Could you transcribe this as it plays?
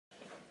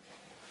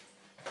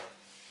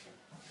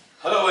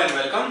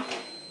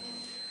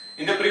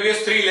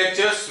previous 3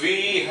 lectures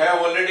we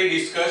have already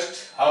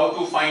discussed how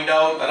to find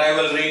out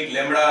arrival rate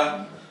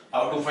lambda,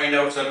 how to find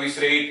out service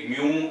rate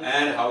mu,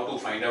 and how to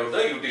find out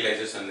the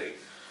utilization rate.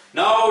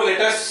 Now let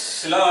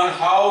us learn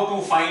how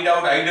to find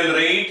out idle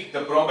rate,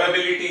 the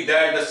probability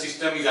that the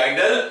system is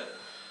idle,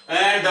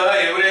 and the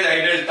average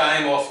idle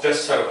time of the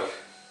server.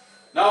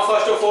 Now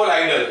first of all,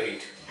 idle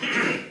rate.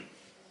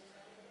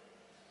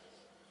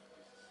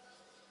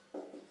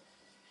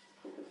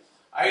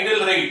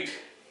 Idle rate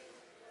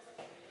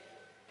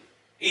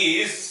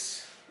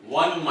is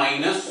 1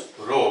 minus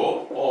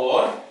rho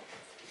or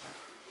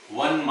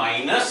 1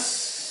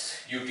 minus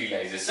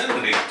utilization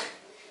rate.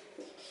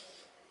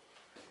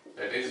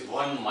 That is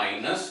 1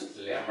 minus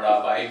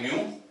lambda by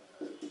mu,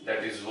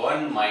 that is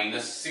 1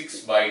 minus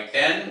 6 by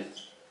 10,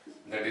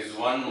 that is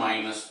 1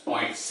 minus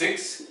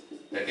 0.6,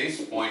 that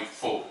is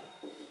 0.4.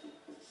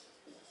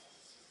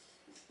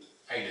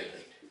 Idle rate.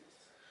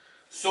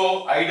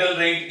 So idle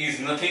rate is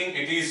nothing,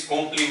 it is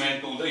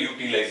complement to the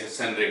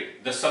utilization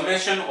rate. The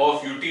summation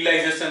of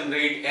utilization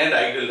rate and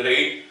idle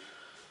rate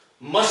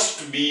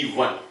must be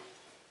 1.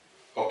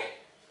 Okay.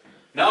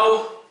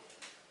 Now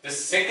the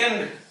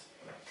second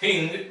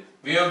thing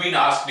we have been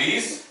asked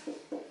is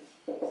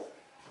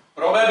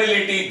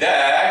probability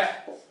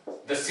that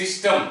the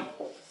system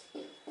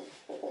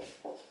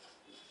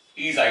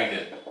is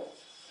idle.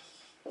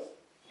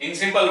 In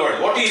simple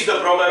words, what is the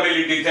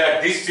probability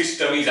that this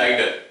system is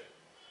idle?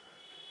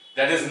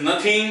 That is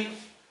nothing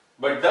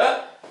but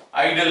the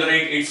idle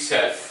rate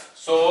itself.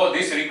 So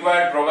this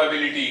required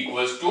probability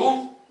equals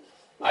to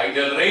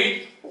idle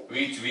rate,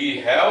 which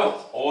we have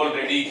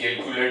already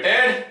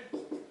calculated.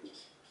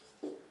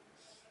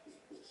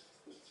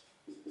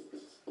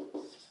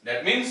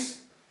 That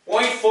means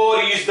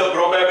 0.4 is the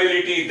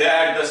probability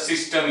that the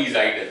system is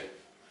idle.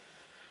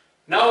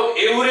 Now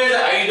average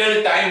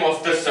idle time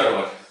of the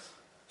server.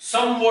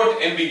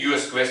 Somewhat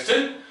ambiguous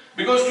question,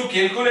 because to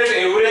calculate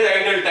average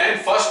idle time,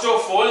 first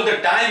of all the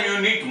time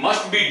unit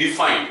must be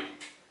defined.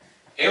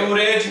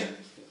 Average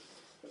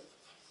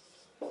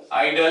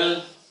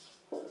idle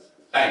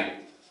time,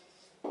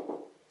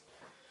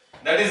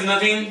 that is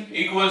nothing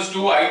equals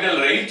to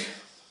idle rate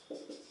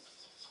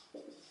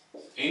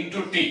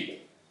into T.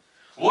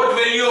 What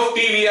value of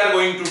T we are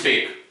going to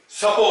take?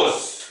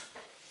 Suppose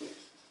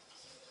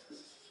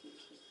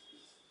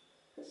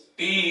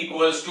T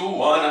equals to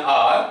 1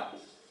 hour,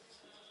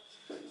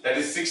 that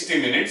is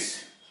 60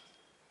 minutes.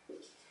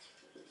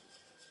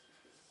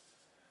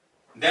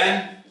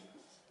 Then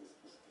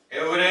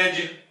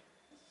average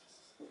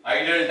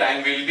idle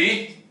time will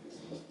be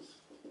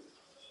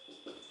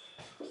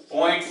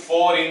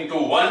 0.4 into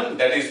 1,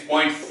 that is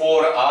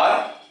 0.4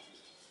 hour,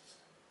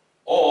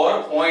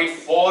 or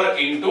 0.4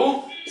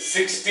 into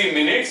 60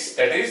 minutes,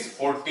 that is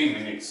 40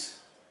 minutes.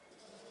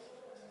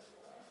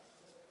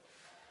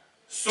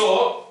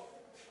 So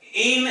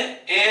in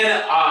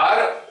an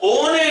hour,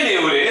 on an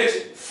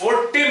average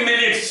 40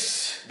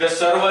 minutes the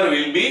server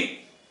will be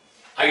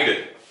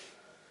idle.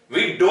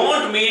 We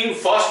don't mean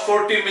first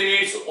 40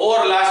 minutes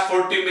or last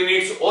 40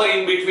 minutes or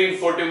in between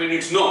 40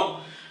 minutes,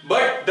 no.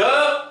 But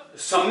the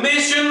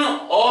summation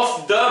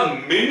of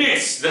the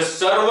minutes the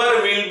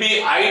server will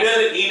be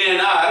idle in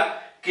an hour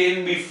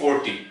can be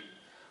 40.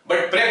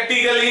 But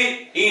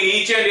practically in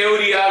each and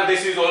every hour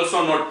this is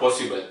also not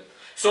possible.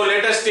 So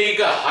let us take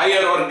a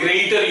higher or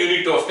greater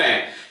unit of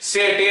time,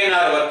 say 10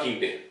 hour working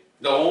day.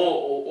 The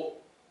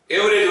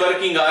average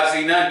working hours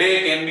in a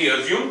day can be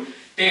assumed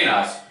 10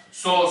 hours.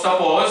 So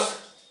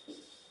suppose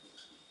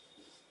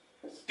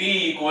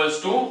T equals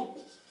to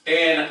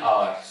 10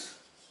 hours,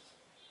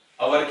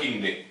 a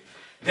working day.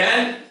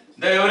 Then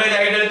the average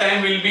idle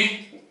time will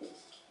be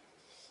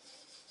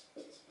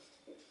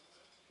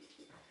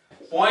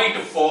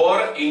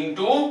 0.4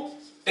 into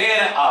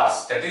 10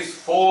 hours, that is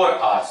 4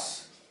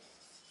 hours.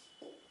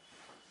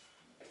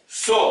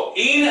 So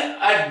in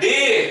a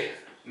day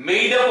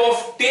made up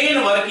of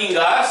 10 working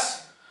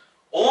hours,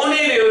 on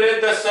an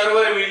average the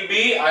server will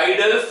be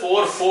idle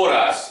for 4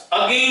 hours.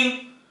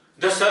 Again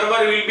the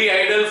server will be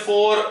idle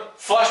for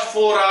first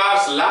 4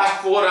 hours,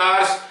 last 4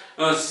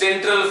 hours,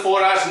 central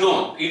 4 hours.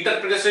 No,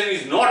 interpretation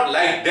is not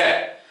like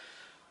that.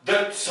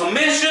 The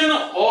summation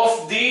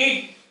of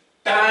the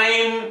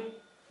time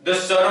the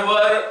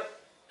server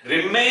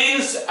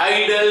remains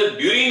idle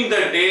during the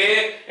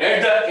day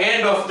at the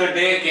end of the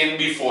day can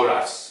be 4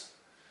 hours.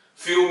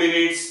 Few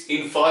minutes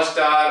in first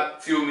hour,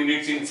 few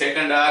minutes in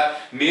second hour,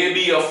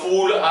 maybe a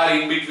full hour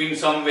in between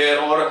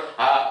somewhere, or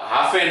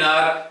half an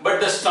hour. But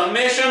the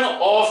summation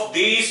of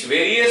these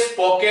various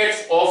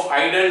pockets of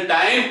idle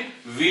time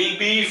will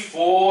be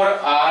 4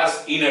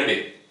 hours in a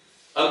day.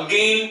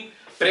 Again,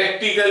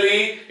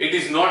 practically it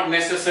is not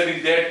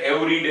necessary that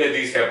every day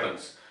this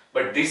happens.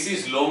 But this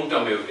is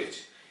long-term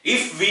average.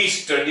 If we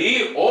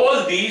study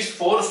all these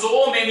for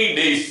so many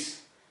days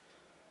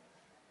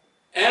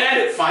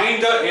and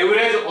find the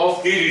average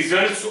of the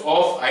results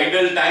of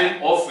idle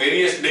time of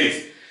various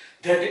days,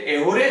 that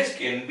average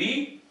can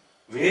be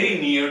very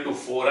near to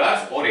 4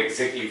 hours or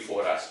exactly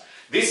 4 hours.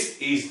 This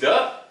is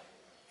the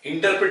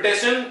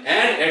interpretation,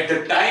 and at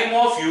the time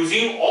of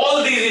using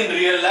all these in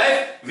real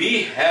life,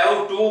 we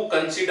have to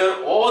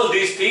consider all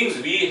these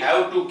things. We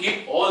have to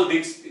keep all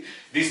these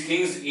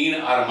things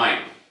in our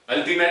mind.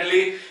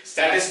 Ultimately,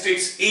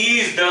 statistics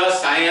is the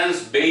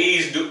science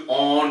based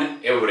on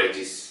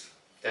averages.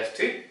 That's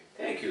it.